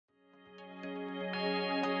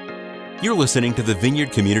You're listening to the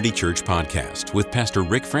Vineyard Community Church podcast with Pastor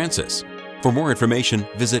Rick Francis. For more information,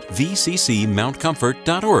 visit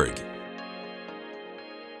vccmountcomfort.org.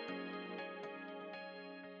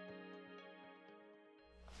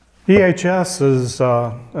 EHS is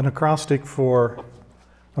an acrostic for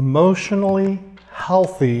emotionally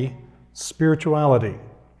healthy spirituality.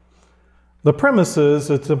 The premise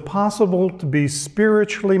is it's impossible to be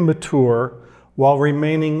spiritually mature while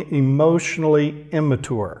remaining emotionally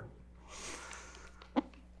immature.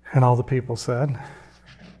 And all the people said,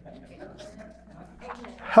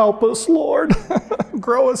 "Help us, Lord.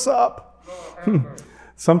 Grow us up."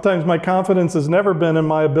 Sometimes my confidence has never been in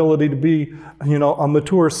my ability to be, a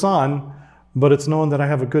mature son, but it's knowing that I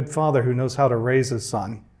have a good father who knows how to raise his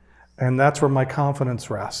son. And that's where my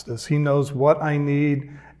confidence rests, is he knows what I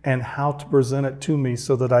need and how to present it to me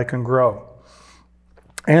so that I can grow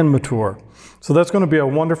and mature. So that's going to be a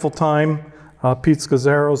wonderful time. Pete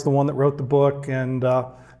Scazzaro is the one that wrote the book, and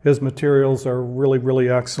his materials are really, really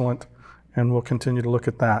excellent, and we'll continue to look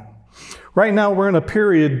at that. Right now, we're in a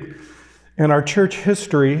period in our church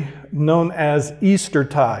history known as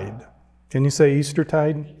Eastertide. Can you say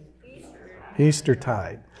Eastertide?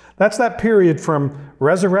 Eastertide. That's that period from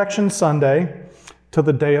Resurrection Sunday to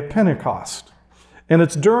the day of Pentecost. And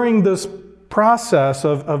it's during this process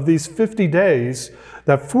of these 50 days,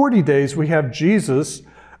 that 40 days we have Jesus,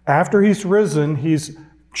 after he's risen, he's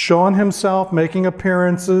showing himself, making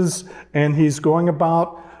appearances, and he's going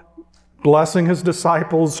about blessing his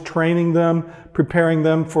disciples, training them, preparing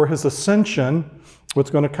them for his ascension, what's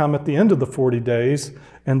going to come at the end of the 40 days,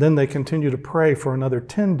 and then they continue to pray for another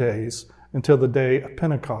 10 days until the day of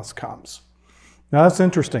Pentecost comes. Now that's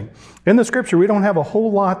interesting. In the scripture, we don't have a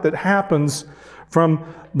whole lot that happens from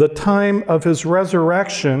the time of his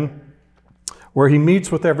resurrection, where he meets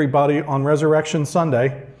with everybody on Resurrection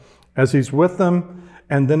Sunday, as he's with them,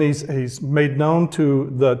 and then he's made known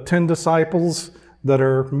to the 10 disciples that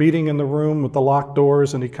are meeting in the room with the locked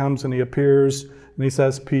doors, and he comes and he appears and he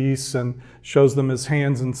says peace and shows them his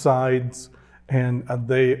hands and sides, and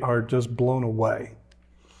they are just blown away.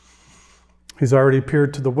 He's already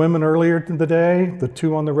appeared to the women earlier in the day, the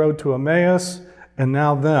 2 on the road to Emmaus, and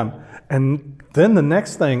now them. And then the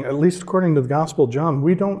next thing, at least according to the Gospel of John,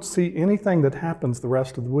 we don't see anything that happens the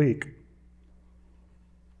rest of the week.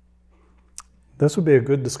 This would be a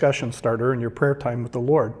good discussion starter in your prayer time with the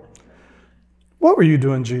Lord. What were you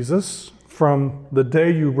doing, Jesus, from the day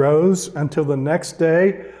you rose until the next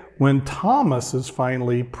day when Thomas is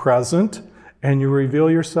finally present and you reveal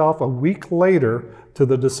yourself a week later to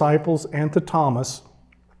the disciples and to Thomas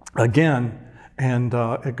again, and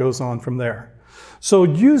it goes on from there. So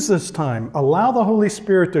use this time. Allow the Holy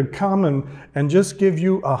Spirit to come and just give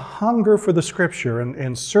you a hunger for the Scripture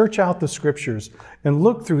and search out the Scriptures and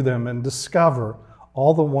look through them and discover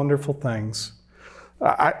all the wonderful things.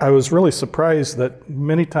 I was really surprised that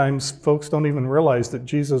many times folks don't even realize that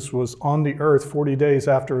Jesus was on the earth 40 days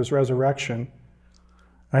after his resurrection.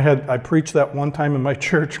 I preached that one time in my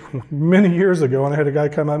church many years ago, and I had a guy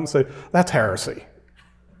come out and say, "That's heresy."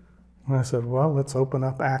 And I said, "Well, let's open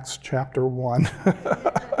up Acts chapter 1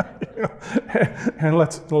 and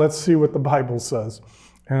let's see what the Bible says."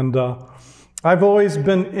 And I've always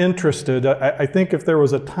been interested. I think if there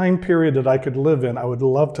was a time period that I could live in, I would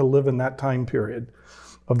love to live in that time period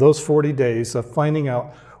of those 40 days of finding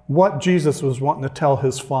out what Jesus was wanting to tell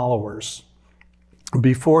his followers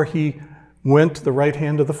before he went to the right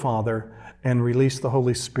hand of the Father and released the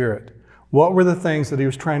Holy Spirit. What were the things that he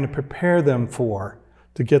was trying to prepare them for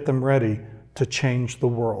to get them ready to change the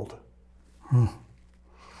world?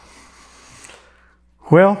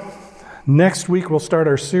 Well, next week we'll start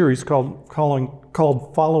our series called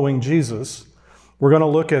Following Jesus. We're going to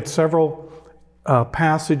look at several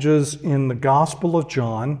passages in the Gospel of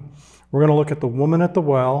John. We're going to look at the woman at the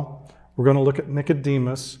well. We're going to look at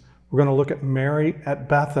Nicodemus. We're going to look at Mary at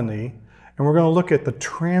Bethany. And we're going to look at the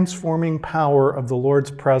transforming power of the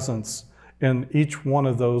Lord's presence in each one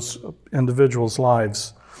of those individuals'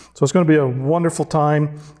 lives. So it's going to be a wonderful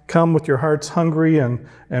time. Come with your hearts hungry and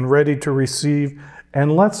ready to receive.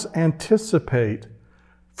 And let's anticipate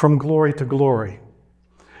from glory to glory.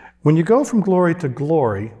 When you go from glory to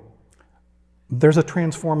glory, there's a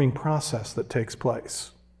transforming process that takes place.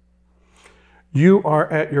 You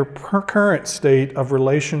are at your current state of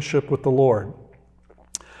relationship with the Lord.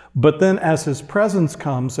 But then as his presence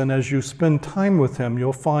comes and as you spend time with him,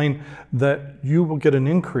 you'll find that you will get an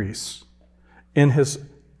increase in his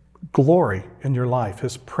glory in your life,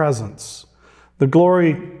 his presence. The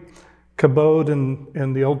glory, kabod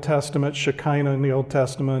in the Old Testament, Shekinah in the Old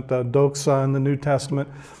Testament, doxa in the New Testament,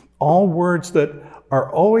 all words that are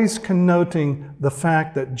always connoting the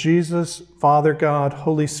fact that Jesus, Father God,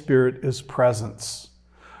 Holy Spirit is presence.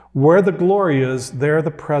 Where the glory is, there the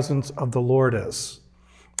presence of the Lord is.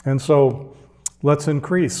 And so let's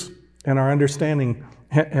increase in our understanding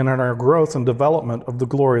and in our growth and development of the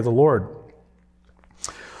glory of the Lord.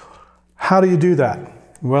 How do you do that?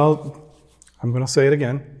 Well, I'm going to say it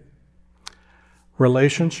again.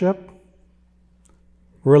 Relationship,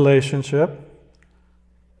 relationship,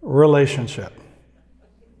 relationship.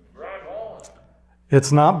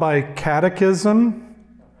 It's not by catechism,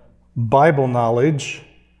 Bible knowledge,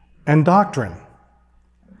 and doctrine.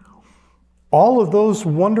 All of those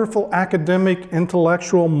wonderful academic,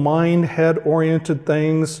 intellectual, mind, head-oriented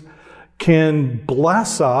things can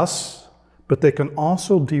bless us, but they can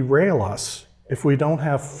also derail us if we don't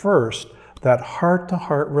have first that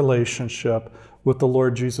heart-to-heart relationship with the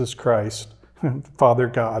Lord Jesus Christ, Father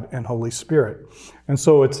God, and Holy Spirit. And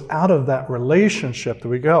so it's out of that relationship that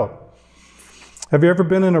we go. Have you ever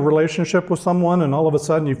been in a relationship with someone and all of a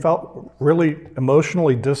sudden you felt really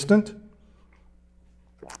emotionally distant?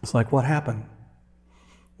 It's like, what happened?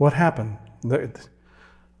 What happened?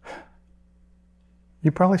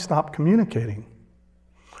 You probably stopped communicating.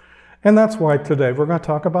 And that's why today we're going to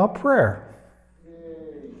talk about prayer.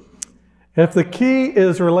 If the key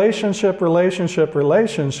is relationship, relationship,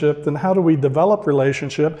 relationship, then how do we develop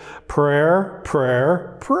relationship? Prayer,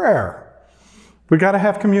 prayer, prayer. We got to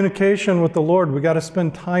have communication with the Lord. We got to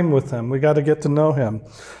spend time with Him. We got to get to know Him.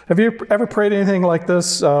 Have you ever prayed anything like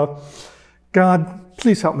this? God,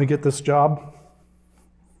 please help me get this job.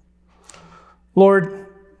 Lord,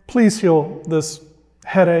 please heal this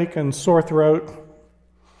headache and sore throat.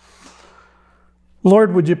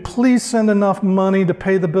 Lord, would you please send enough money to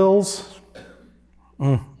pay the bills?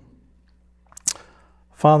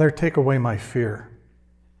 Father, take away my fear.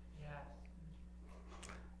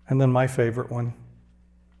 And then my favorite one.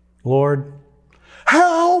 Lord,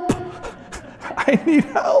 help! I need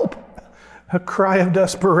help. A cry of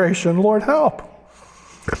desperation. Lord, help.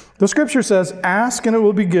 The scripture says, ask and it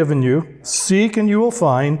will be given you. Seek and you will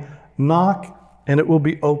find. Knock and it will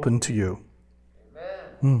be open to you.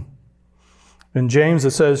 Amen. In James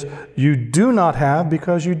it says, you do not have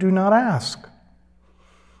because you do not ask.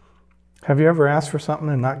 Have you ever asked for something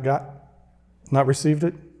and not received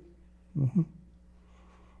it?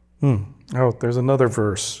 Oh, there's another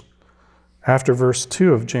verse. After verse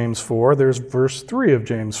 2 of James 4, there's verse 3 of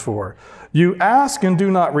James 4. You ask and do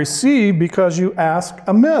not receive because you ask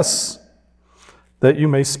amiss, that you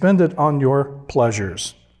may spend it on your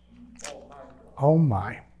pleasures. Oh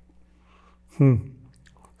my.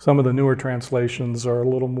 Some of the newer translations are a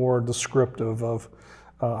little more descriptive of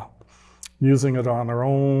using it on our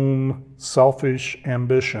own selfish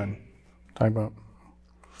ambition. Type of.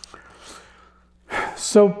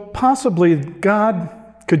 So possibly, God,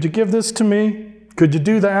 could you give this to me? Could you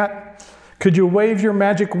do that? Could you wave your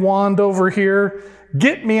magic wand over here?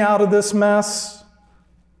 Get me out of this mess.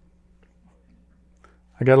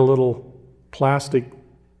 I got a little plastic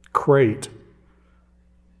crate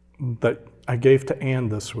that I gave to Ann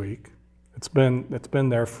this week. It's been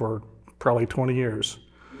there for probably 20 years.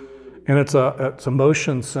 And it's a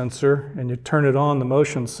motion sensor, and you turn it on, the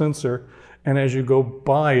motion sensor, and as you go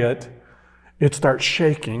by it, it starts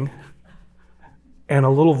shaking, and a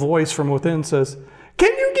little voice from within says,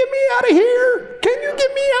 can you get me out of here? Can you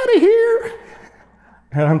get me out of here?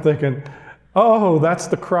 And I'm thinking, oh, that's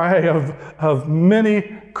the cry of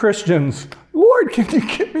many Christians. Lord, can you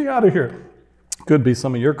get me out of here? Could be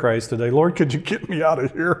some of your cries today. Lord, could you get me out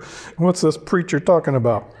of here? What's this preacher talking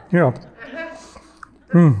about?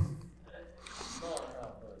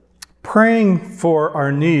 Praying for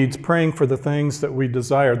our needs, praying for the things that we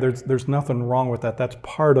desire, there's nothing wrong with that. That's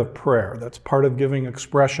part of prayer. That's part of giving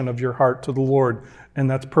expression of your heart to the Lord, and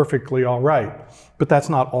that's perfectly all right. But that's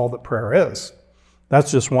not all that prayer is.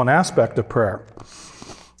 That's just one aspect of prayer.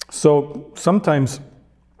 So sometimes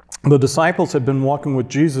the disciples had been walking with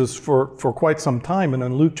Jesus for quite some time, and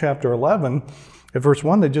in Luke chapter 11, at verse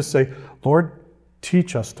 1, they just say, Lord,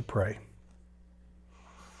 teach us to pray.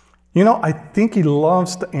 I think He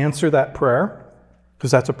loves to answer that prayer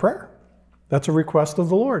because that's a prayer. That's a request of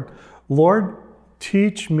the Lord. Lord,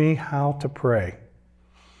 teach me how to pray.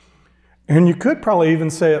 And you could probably even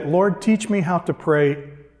say it, Lord, teach me how to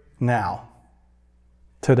pray now,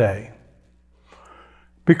 today.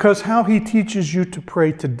 Because how He teaches you to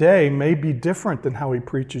pray today may be different than how He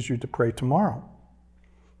preaches you to pray tomorrow.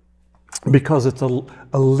 Because it's a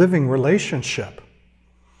living relationship.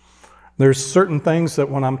 There's certain things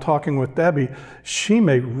that when I'm talking with Debbie, she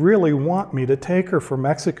may really want me to take her for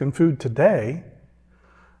Mexican food today,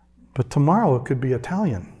 but tomorrow it could be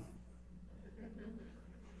Italian.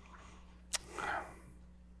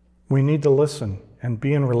 We need to listen and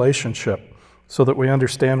be in relationship so that we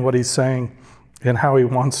understand what he's saying and how he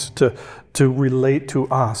wants to relate to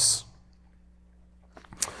us.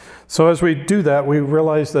 So as we do that, we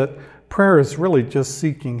realize that prayer is really just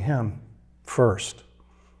seeking him first.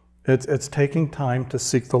 It's taking time to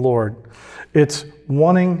seek the Lord. It's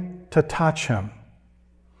wanting to touch him.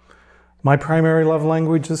 My primary love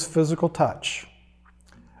language is physical touch.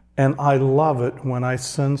 And I love it when I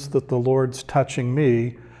sense that the Lord's touching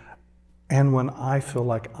me and when I feel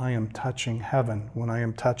like I am touching heaven, when I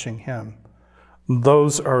am touching him.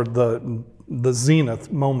 Those are the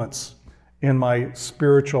zenith moments in my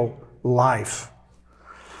spiritual life.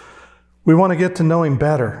 We want to get to know him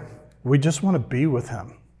better. We just want to be with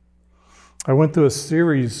him. I went through a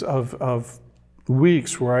series of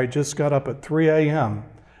weeks where I just got up at 3 a.m.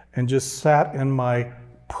 and just sat in my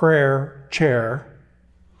prayer chair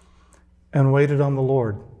and waited on the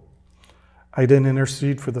Lord. I didn't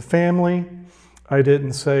intercede for the family. I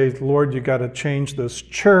didn't say, Lord, you got to change this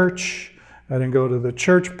church. I didn't go to the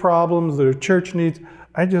church problems, the church needs.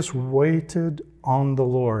 I just waited on the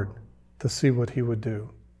Lord to see what he would do,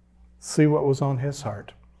 see what was on his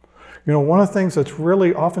heart. You know, one of the things that's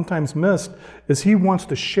really oftentimes missed is he wants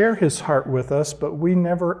to share his heart with us, but we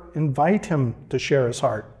never invite him to share his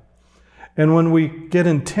heart. And when we get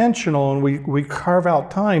intentional and we carve out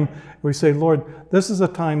time, we say, Lord, this is a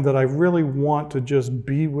time that I really want to just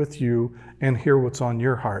be with you and hear what's on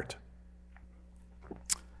your heart.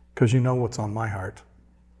 Because you know what's on my heart.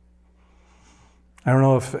 I don't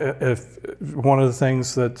know if one of the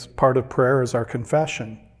things that's part of prayer is our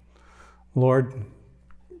confession. Lord,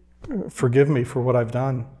 forgive me for what I've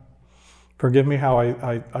done. Forgive me how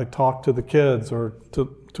I talk to the kids or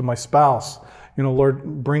to my spouse. You know,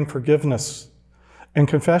 Lord, bring forgiveness. And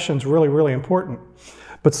confession's really, really important.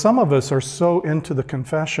 But some of us are so into the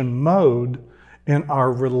confession mode in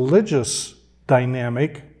our religious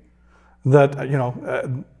dynamic that, you know,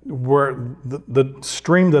 where the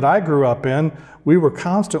stream that I grew up in, we were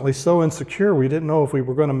constantly so insecure we didn't know if we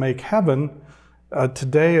were going to make heaven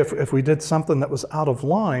today if we did something that was out of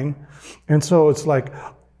line. And so it's like,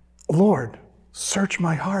 Lord, search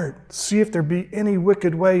my heart, see if there be any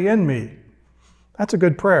wicked way in me. That's a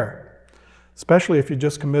good prayer, especially if you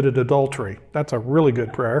just committed adultery. That's a really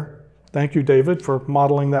good prayer. Thank you, David, for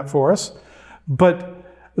modeling that for us. But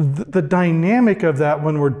the dynamic of that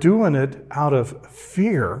when we're doing it out of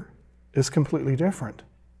fear is completely different.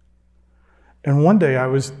 And one day I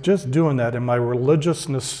was just doing that in my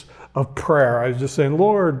religiousness of prayer. I was just saying,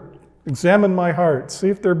 Lord, examine my heart, see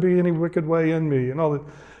if there be any wicked way in me, and all that.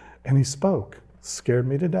 And he spoke, scared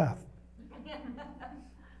me to death.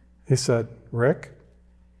 He said, Rick,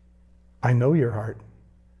 I know your heart.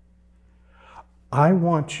 I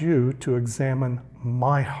want you to examine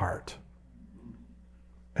my heart.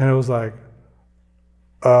 And it was like,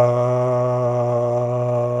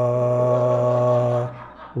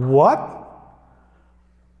 what?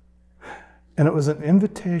 And it was an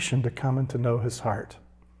invitation to come and to know his heart.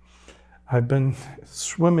 I've been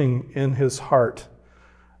swimming in his heart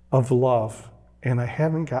of love, and I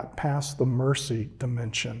haven't got past the mercy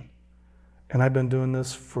dimension. And I've been doing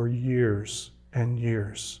this for years and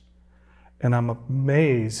years. And I'm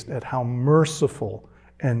amazed at how merciful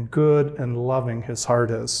and good and loving his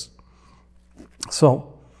heart is.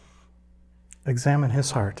 So, examine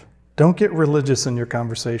his heart. Don't get religious in your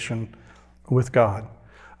conversation with God.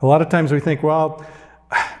 A lot of times we think, well,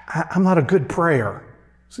 I'm not a good prayer.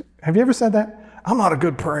 Have you ever said that? I'm not a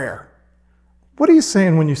good prayer. What are you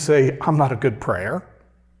saying when you say, I'm not a good prayer?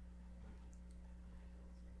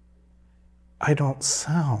 I don't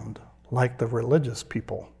sound like the religious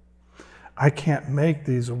people. I can't make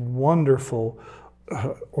these wonderful,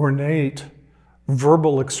 ornate,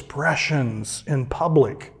 verbal expressions in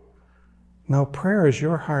public. No, prayer is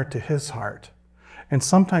your heart to his heart. And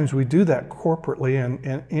sometimes we do that corporately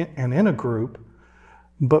and in a group,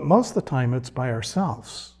 but most of the time it's by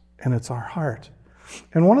ourselves, and it's our heart.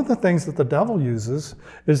 And one of the things that the devil uses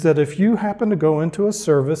is that if you happen to go into a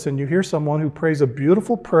service and you hear someone who prays a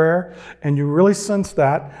beautiful prayer and you really sense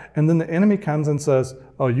that, and then the enemy comes and says,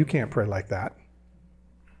 oh, you can't pray like that.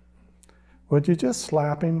 Would you just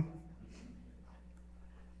slap him?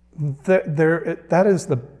 That is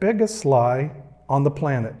the biggest lie on the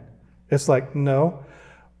planet. It's like, no,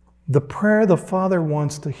 the prayer the Father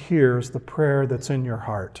wants to hear is the prayer that's in your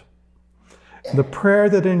heart. The prayer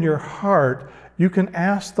that in your heart, you can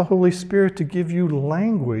ask the Holy Spirit to give you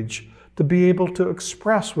language to be able to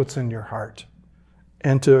express what's in your heart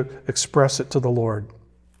and to express it to the Lord.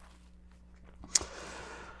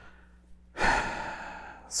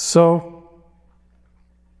 So,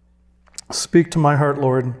 speak to my heart,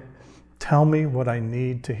 Lord. Tell me what I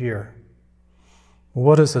need to hear.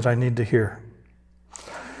 What is it I need to hear?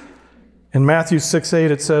 In Matthew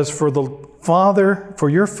 6:8 it says, For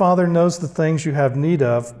your Father knows the things you have need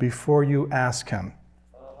of before you ask Him.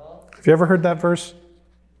 Have you ever heard that verse?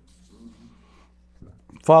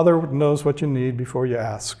 Father knows what you need before you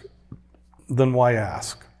ask. Then why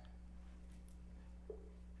ask?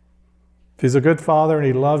 If He's a good Father and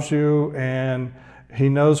He loves you and He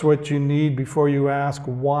knows what you need before you ask,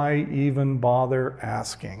 why even bother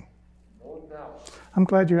asking? I'm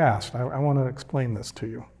glad you asked. I want to explain this to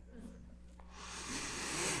you.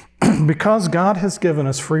 Because God has given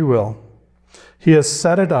us free will, He has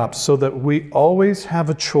set it up so that we always have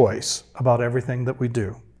a choice about everything that we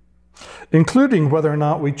do, including whether or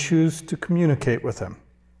not we choose to communicate with Him.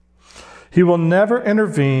 He will never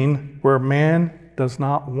intervene where man does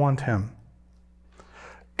not want Him.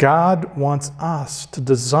 God wants us to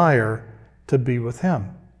desire to be with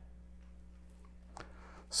Him.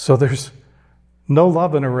 So there's no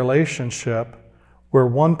love in a relationship where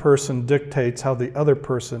one person dictates how the other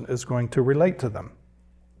person is going to relate to them.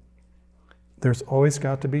 There's always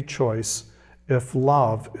got to be choice if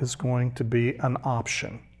love is going to be an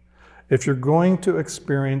option. If you're going to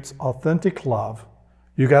experience authentic love,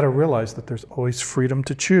 you got to realize that there's always freedom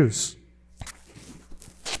to choose.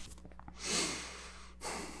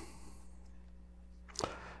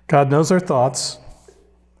 God knows our thoughts,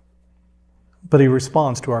 but He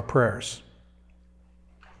responds to our prayers.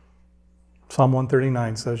 Psalm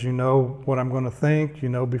 139 says, you know what I'm going to think, you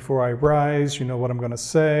know before I rise, you know what I'm going to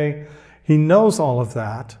say. He knows all of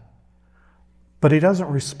that, but He doesn't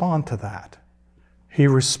respond to that. He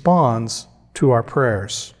responds to our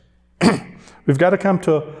prayers. We've got to come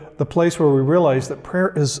to the place where we realize that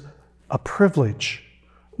prayer is a privilege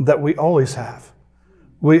that we always have.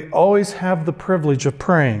 We always have the privilege of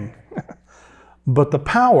praying, but the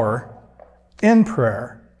power in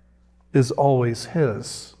prayer is always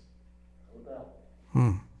His.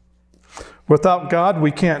 Without God,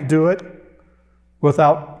 we can't do it.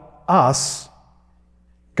 Without us,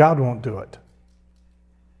 God won't do it.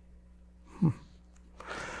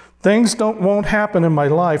 Things won't happen in my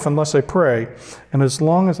life unless I pray. And as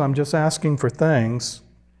long as I'm just asking for things,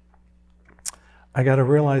 I got to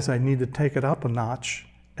realize I need to take it up a notch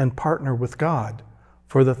and partner with God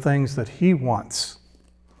for the things that He wants.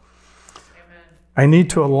 Amen. I need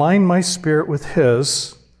to align my spirit with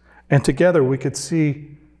His, and together we could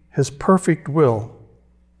see His perfect will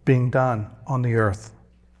being done on the earth.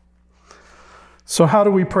 So how do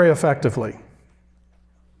we pray effectively?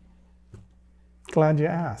 Glad you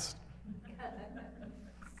asked.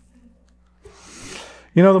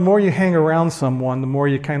 You know, the more you hang around someone, the more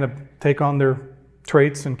you kind of take on their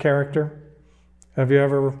traits and character. Have you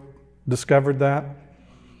ever discovered that?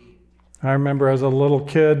 I remember as a little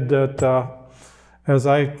kid that as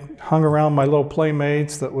I hung around my little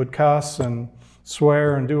playmates that would cuss and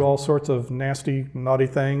swear and do all sorts of nasty, naughty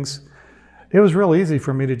things, it was real easy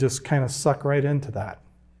for me to just kind of suck right into that.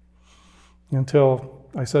 Until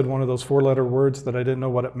I said one of those 4-letter words that I didn't know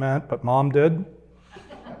what it meant, but Mom did.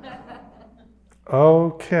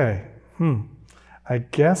 Okay, I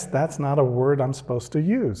guess that's not a word I'm supposed to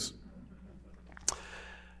use.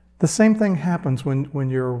 The same thing happens when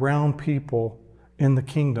you're around people in the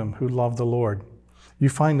kingdom who love the Lord. You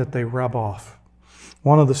find that they rub off.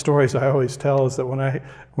 One of the stories I always tell is that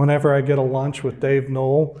whenever I get a lunch with Dave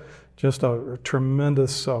Knoll, just a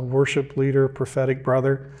tremendous worship leader, prophetic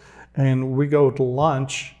brother, and we go to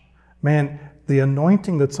lunch, man, the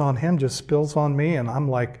anointing that's on him just spills on me, and I'm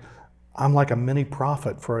like a mini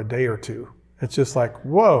prophet for a day or two. It's just like,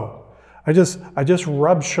 whoa. I just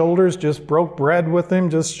rubbed shoulders, just broke bread with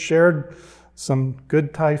him, just shared some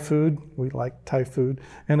good Thai food. We like Thai food.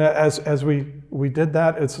 And as we did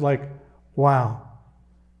that, it's like, wow.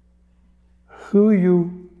 Who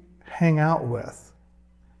you hang out with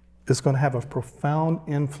is going to have a profound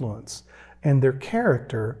influence, and their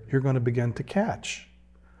character you're going to begin to catch.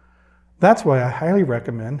 That's why I highly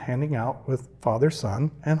recommend hanging out with Father,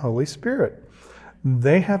 Son, and Holy Spirit.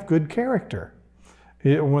 They have good character.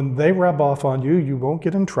 When they rub off on you, you won't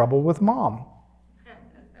get in trouble with Mom.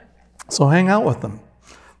 So hang out with them.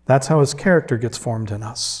 That's how His character gets formed in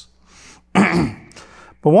us.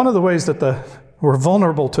 But one of the ways that we're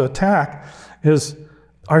vulnerable to attack is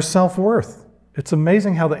our self-worth. It's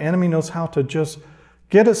amazing how the enemy knows how to just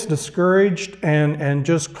get us discouraged and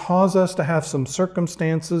just cause us to have some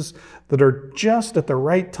circumstances that are just at the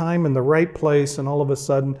right time in the right place, and all of a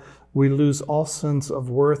sudden we lose all sense of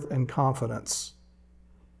worth and confidence.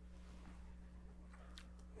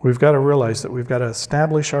 We've got to realize that we've got to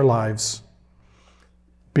establish our lives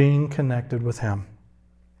being connected with Him.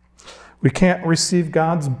 We can't receive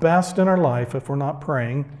God's best in our life if we're not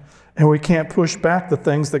praying, and we can't push back the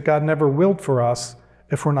things that God never willed for us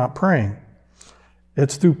if we're not praying.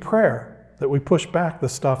 It's through prayer that we push back the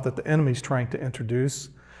stuff that the enemy's trying to introduce,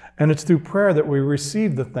 and it's through prayer that we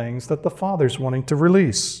receive the things that the Father's wanting to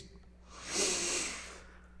release.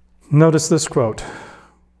 Notice this quote.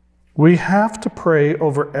 We have to pray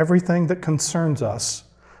over everything that concerns us,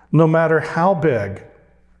 no matter how big.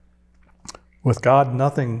 With God,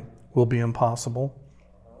 nothing will be impossible.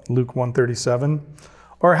 Luke 1:37.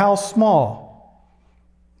 Or how small.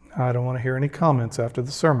 I don't want to hear any comments after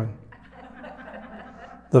the sermon.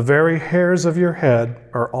 The very hairs of your head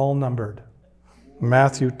are all numbered.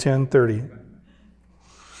 Matthew 10:30.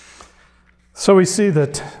 So we see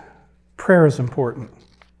that prayer is important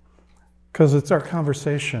because it's our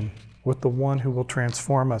conversation with the one who will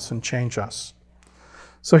transform us and change us.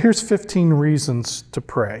 So here's 15 reasons to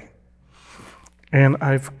pray. And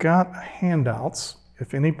I've got handouts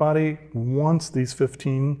if anybody wants these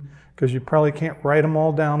 15, because you probably can't write them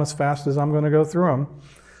all down as fast as I'm going to go through them.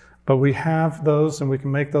 But we have those and we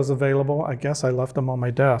can make those available. I guess I left them on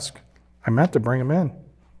my desk. I meant to bring them in.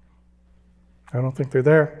 I don't think they're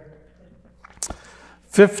there.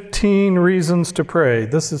 15 reasons to pray.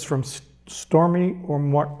 This is from Stormy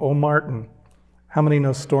O'Martin. How many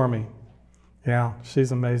know Stormy? Yeah,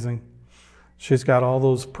 she's amazing. She's got all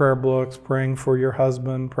those prayer books, praying for your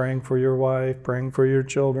husband, praying for your wife, praying for your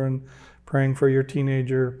children, praying for your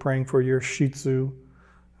teenager, praying for your Shih Tzu.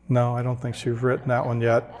 No, I don't think she's written that one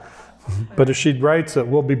yet. But if she writes it,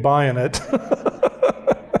 we'll be buying it.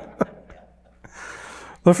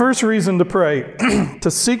 The first reason to pray,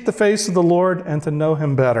 to seek the face of the Lord and to know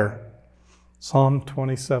Him better. Psalm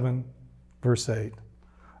 27, verse 8.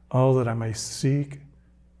 Oh, that I may seek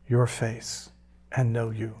your face and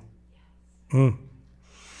know you.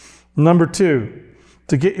 Number 2,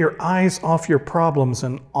 to get your eyes off your problems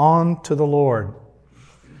and on to the Lord.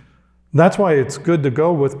 That's why it's good to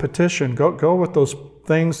go with petition. Go with those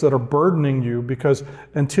things that are burdening you, because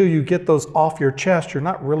until you get those off your chest, you're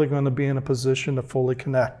not really going to be in a position to fully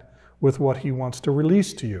connect with what He wants to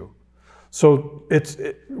release to you. So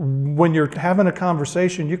when you're having a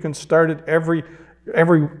conversation, you can start at every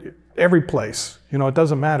place. It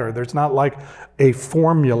doesn't matter. There's not like a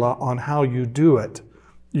formula on how you do it.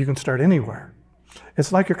 You can start anywhere.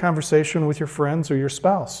 It's like your conversation with your friends or your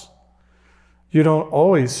spouse. You don't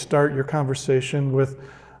always start your conversation with,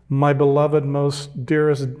 my beloved, most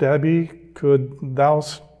dearest Debbie, could thou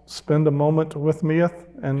spend a moment with me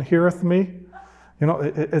and heareth me?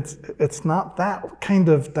 It's not that kind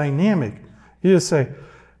of dynamic. You just say,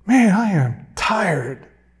 man, I am tired.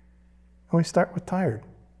 And we start with tired.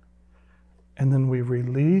 And then we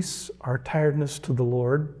release our tiredness to the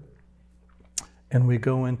Lord, and we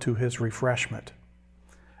go into His refreshment,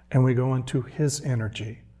 and we go into His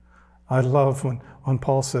energy. I love when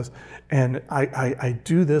Paul says, and I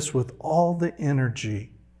do this with all the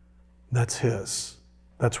energy that's His,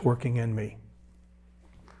 that's working in me.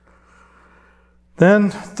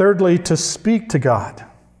 Then, thirdly, to speak to God.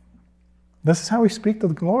 This is how we speak to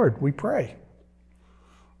the Lord. We pray.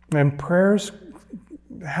 And prayers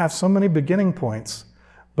have so many beginning points,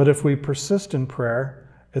 but if we persist in prayer,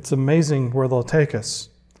 it's amazing where they'll take us.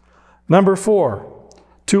 Number 4,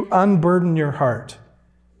 to unburden your heart.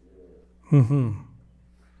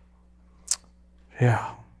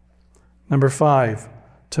 Yeah. Number 5,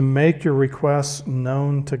 to make your requests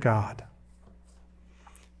known to God.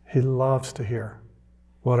 He loves to hear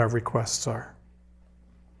what our requests are.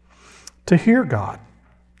 To hear God.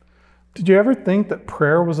 Did you ever think that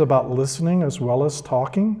prayer was about listening as well as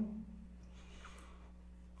talking?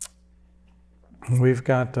 We've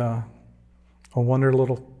got a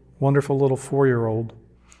wonderful little 4-year-old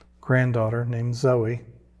granddaughter named Zoe,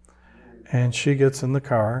 and she gets in the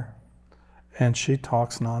car and she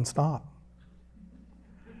talks nonstop.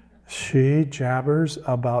 She jabbers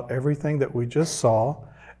about everything that we just saw,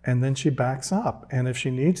 and then she backs up. And if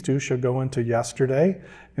she needs to, she'll go into yesterday.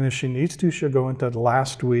 And if she needs to, she'll go into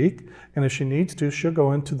last week. And if she needs to, she'll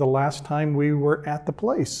go into the last time we were at the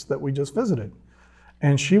place that we just visited.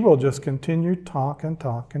 And she will just continue talk and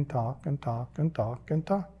talk and talk and talk and talk and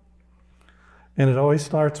talk. And it always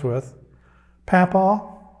starts with, Papa.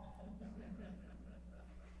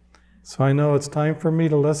 So I know it's time for me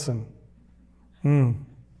to listen.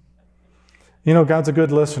 God's a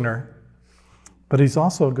good listener, but He's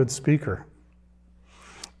also a good speaker.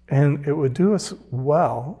 And it would do us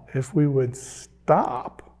well if we would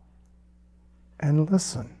stop and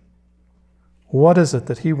listen. What is it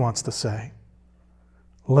that He wants to say?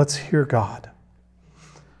 Let's hear God.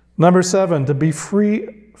 Number 7, to be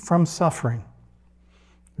free from suffering.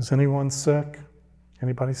 Is anyone sick?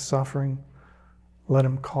 Anybody suffering? Let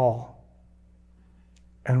him call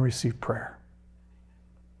and receive prayer.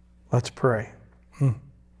 Let's pray.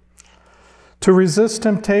 To resist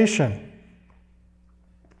temptation.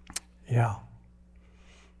 Yeah.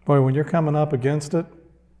 Boy, when you're coming up against it,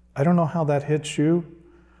 I don't know how that hits you,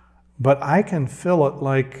 but I can feel it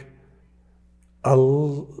like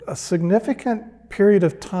a significant period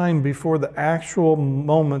of time before the actual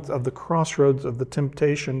moment of the crossroads of the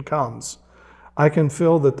temptation comes. I can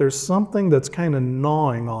feel that there's something that's kind of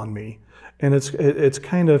gnawing on me, and it's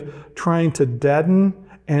kind of trying to deaden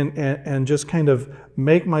and just kind of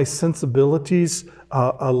make my sensibilities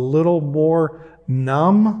a little more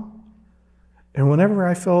numb. And whenever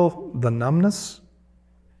I feel the numbness,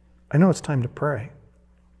 I know it's time to pray.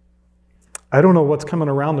 I don't know what's coming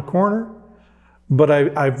around the corner, but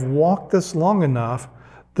I've walked this long enough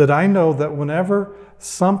that I know that whenever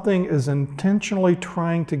something is intentionally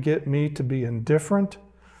trying to get me to be indifferent,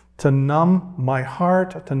 to numb my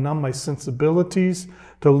heart, to numb my sensibilities,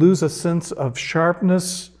 to lose a sense of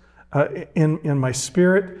sharpness in my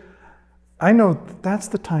spirit, I know that's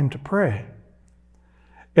the time to pray.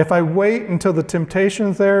 If I wait until the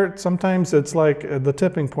temptation's there, sometimes it's like the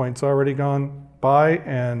tipping point's already gone by,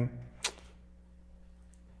 and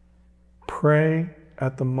pray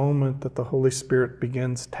at the moment that the Holy Spirit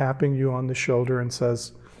begins tapping you on the shoulder and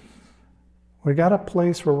says, we got a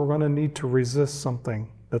place where we're going to need to resist something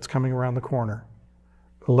that's coming around the corner.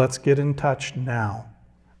 Let's get in touch now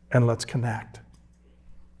and let's connect.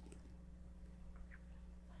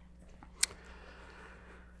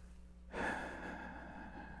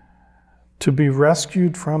 To be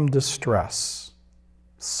rescued from distress.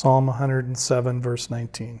 Psalm 107, verse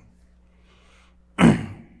 19.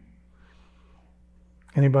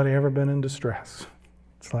 Anybody ever been in distress?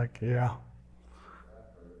 It's like, yeah.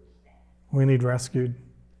 We need rescued.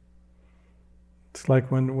 It's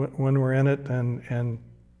like when we're in it and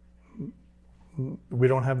we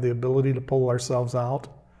don't have the ability to pull ourselves out,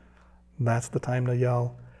 that's the time to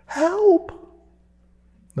yell, help!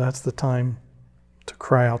 That's the time to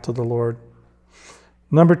cry out to the Lord.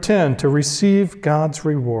 Number 10, to receive God's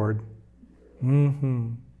reward.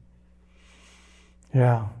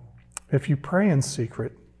 Yeah. If you pray in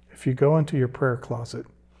secret, if you go into your prayer closet,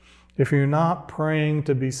 if you're not praying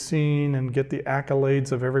to be seen and get the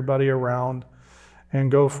accolades of everybody around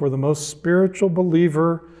and go for the most spiritual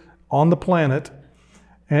believer on the planet,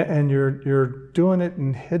 and you're doing it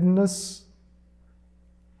in hiddenness,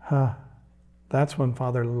 that's when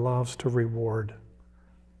Father loves to reward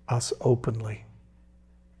us openly.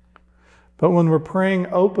 But when we're praying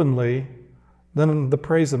openly, then the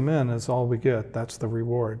praise of men is all we get. That's the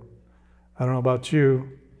reward. I don't know about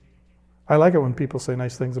you. I like it when people say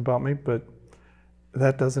nice things about me, but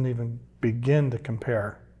that doesn't even begin to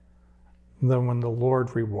compare than when the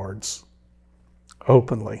Lord rewards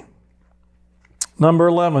openly. Number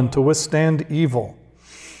 11, to withstand evil.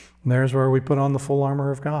 And there's where we put on the full armor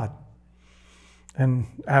of God. And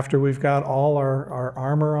after we've got all our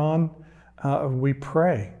armor on, we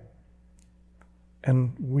pray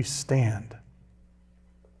and we stand.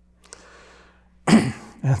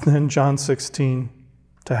 And then John 16,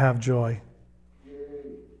 to have joy.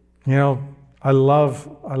 You know, I love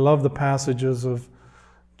the passages of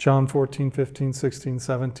John 14, 15, 16,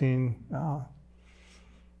 17,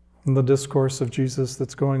 and the discourse of Jesus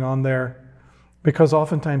that's going on there, because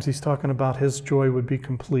oftentimes he's talking about his joy would be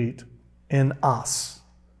complete in us.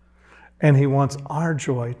 And he wants our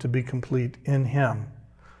joy to be complete in him.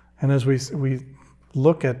 And as we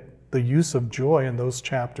look at the use of joy in those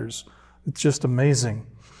chapters, it's just amazing.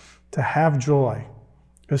 To have joy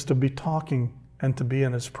is to be talking and to be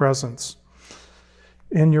in his presence.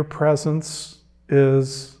 In your presence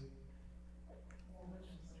is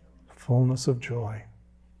fullness of joy.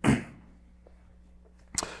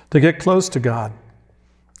 To get close to God,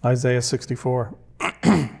 Isaiah 64.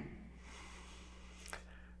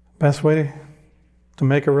 Best way to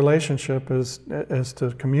make a relationship is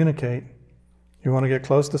to communicate. You want to get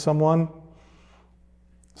close to someone?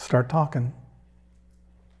 Start talking.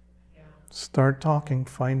 Start talking.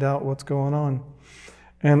 Find out what's going on.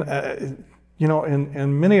 And,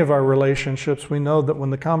 in many of our relationships, we know that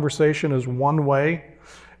when the conversation is one way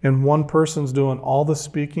and one person's doing all the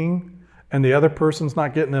speaking and the other person's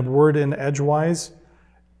not getting a word in edgewise,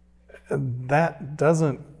 that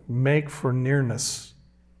doesn't make for nearness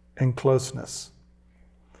and closeness.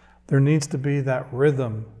 There needs to be that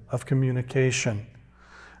rhythm of communication.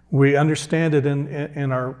 We understand it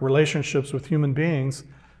in our relationships with human beings.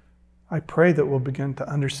 I pray that we'll begin to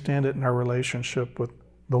understand it in our relationship with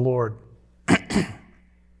the Lord.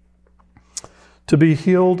 To be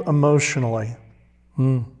healed emotionally.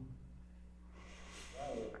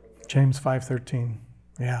 James 5:13.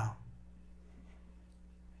 Yeah.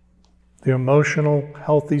 The emotional,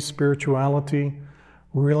 healthy spirituality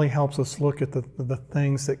really helps us look at the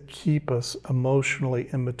things that keep us emotionally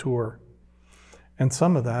immature. And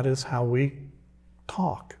some of that is how we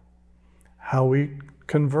talk, how we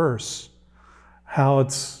converse, how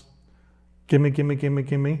it's gimme, gimme, gimme,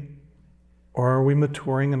 gimme. Or are we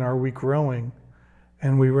maturing and are we growing?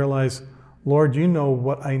 And we realize, Lord, you know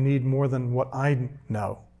what I need more than what I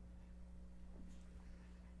know.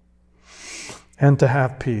 And to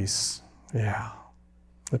have peace. Yeah.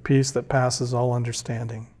 The peace that passes all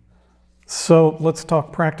understanding. So let's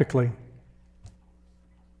talk practically.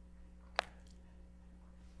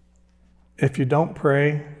 If you don't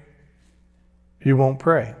pray, you won't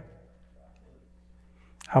pray.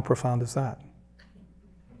 How profound is that?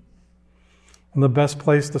 And the best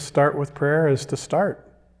place to start with prayer is to start.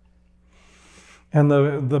 And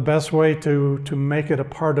the best way to make it a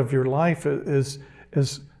part of your life is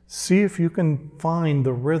see if you can find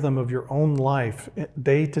the rhythm of your own life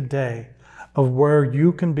day to day of where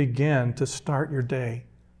you can begin to start your day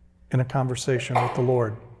in a conversation with the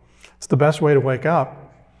Lord. It's the best way to wake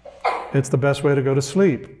up. It's the best way to go to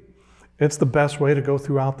sleep. It's the best way to go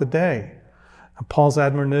throughout the day. And Paul's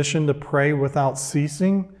admonition to pray without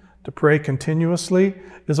ceasing, to pray continuously,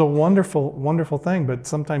 is a wonderful, wonderful thing. But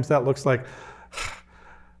sometimes that looks like,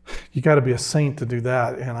 you got to be a saint to do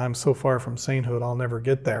that, and I'm so far from sainthood, I'll never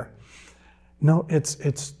get there. No, it's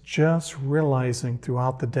just realizing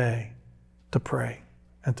throughout the day to pray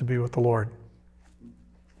and to be with the Lord.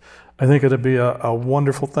 I think it'd be a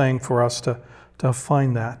wonderful thing for us to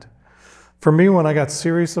find that. For me, when I got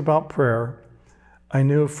serious about prayer, I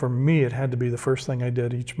knew for me it had to be the first thing I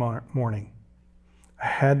did each morning. I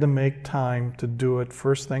had to make time to do it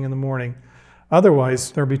first thing in the morning.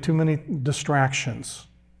 Otherwise, there'd be too many distractions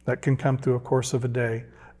that can come through a course of a day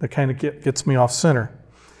that kind of gets me off center.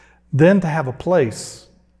 Then to have a place.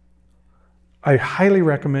 I highly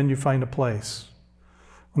recommend you find a place.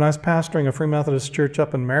 When I was pastoring a Free Methodist church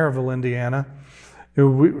up in Maryville, Indiana,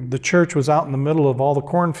 the church was out in the middle of all the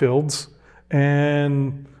cornfields,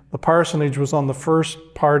 and the parsonage was on the first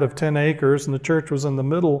part of 10 acres, and the church was in the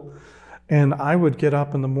middle. And I would get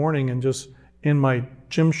up in the morning and just, in my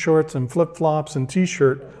gym shorts and flip-flops and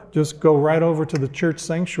t-shirt, just go right over to the church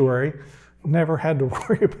sanctuary. Never had to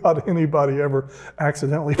worry about anybody ever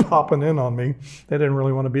accidentally popping in on me. They didn't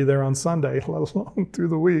really want to be there on Sunday, let alone through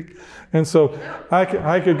the week. And so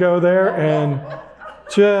I could go there and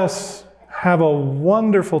just have a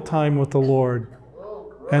wonderful time with the Lord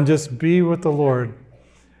and just be with the Lord.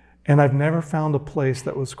 And I've never found a place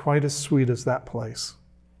that was quite as sweet as that place.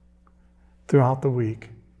 Throughout the week,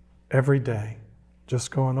 every day,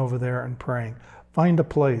 just going over there and praying. Find a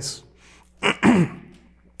place.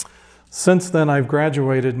 Since then, I've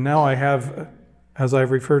graduated. Now I have, as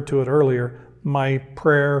I've referred to it earlier, my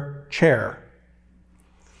prayer chair.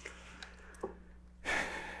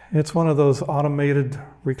 It's one of those automated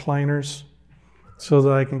recliners so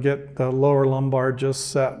that I can get the lower lumbar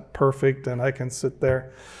just set perfect and I can sit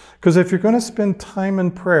there. Because if you're going to spend time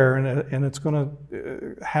in prayer and it's going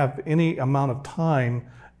to have any amount of time,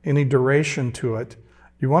 any duration to it,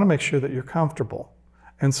 you want to make sure that you're comfortable.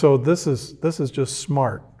 And so this is just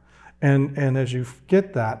smart. And as you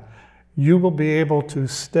get that, you will be able to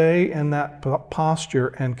stay in that posture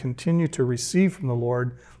and continue to receive from the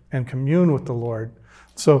Lord and commune with the Lord.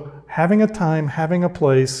 So having a time, having a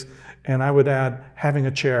place, and I would add having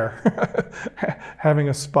a chair, having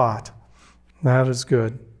a spot, that is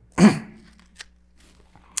good.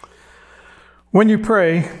 When you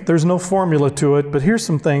pray, there's no formula to it, but here's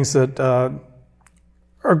some things that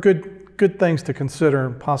are good things to consider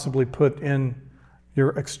and possibly put in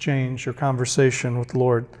your exchange, your conversation with the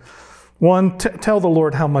Lord. One, tell the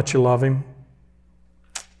Lord how much you love Him.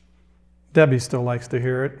 Debbie still likes to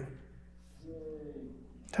hear it.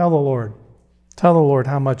 Tell the Lord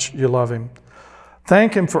how much you love Him.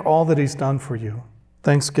 Thank Him for all that He's done for you.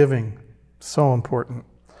 Thanksgiving, so important.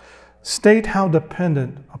 State how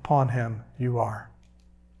dependent upon Him you are.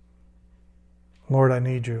 Lord, I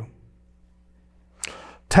need you.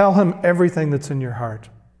 Tell Him everything that's in your heart.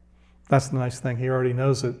 That's the nice thing. He already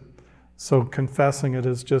knows it. So confessing it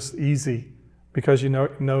is just easy because you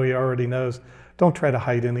know He already knows. Don't try to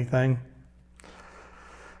hide anything.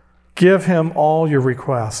 Give Him all your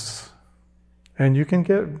requests. And you can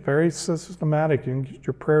get very systematic. You can get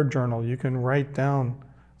your prayer journal. You can write down,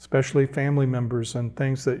 especially family members and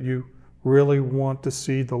things that you really want to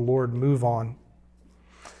see the Lord move on.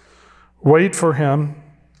 Wait for Him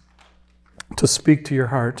to speak to your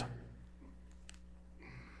heart.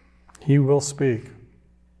 He will speak.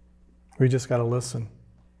 We just got to listen.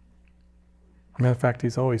 Matter of fact,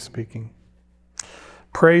 He's always speaking.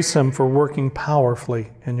 Praise Him for working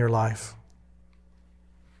powerfully in your life.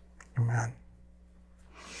 Amen.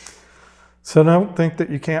 So don't think that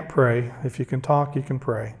you can't pray. If you can talk, you can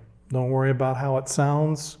pray. Don't worry about how it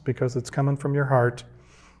sounds, because it's coming from your heart.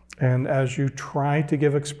 And as you try to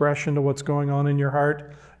give expression to what's going on in your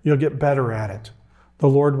heart, you'll get better at it. The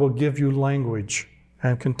Lord will give you language,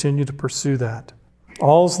 and continue to pursue that.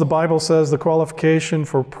 All the Bible says the qualification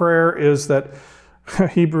for prayer is that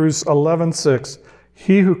Hebrews 11:6,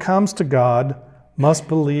 he who comes to God must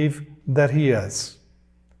believe that He is.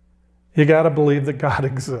 You got to believe that God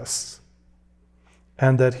exists,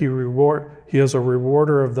 and that He is a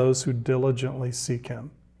rewarder of those who diligently seek Him.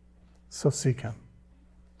 So seek Him.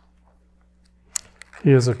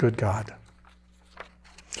 He is a good God.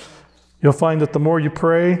 You'll find that the more you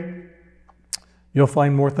pray, you'll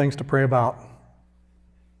find more things to pray about.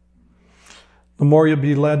 The more you'll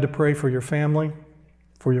be led to pray for your family,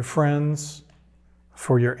 for your friends,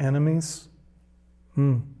 for your enemies,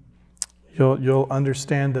 you'll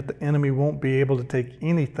understand that the enemy won't be able to take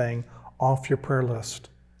anything off your prayer list.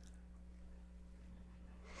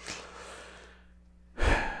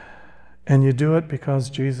 And you do it because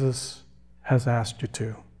Jesus has asked you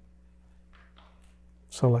to.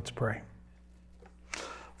 So let's pray.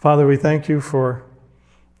 Father, we thank You for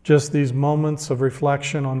just these moments of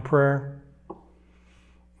reflection on prayer.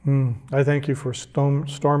 I thank You for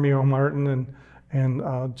Stormy O'Martin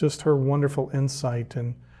and just her wonderful insight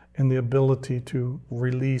and the ability to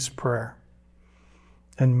release prayer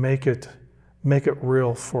and make it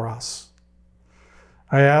real for us.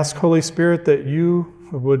 I ask, Holy Spirit, that You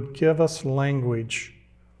would give us language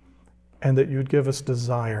and that You'd give us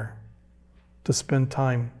desire to spend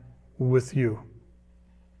time with You,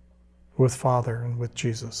 with Father and with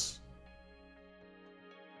Jesus.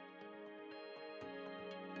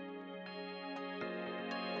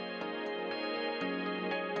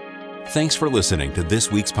 Thanks for listening to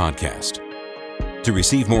this week's podcast. To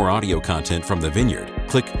receive more audio content from the Vineyard,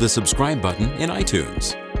 click the subscribe button in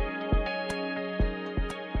iTunes.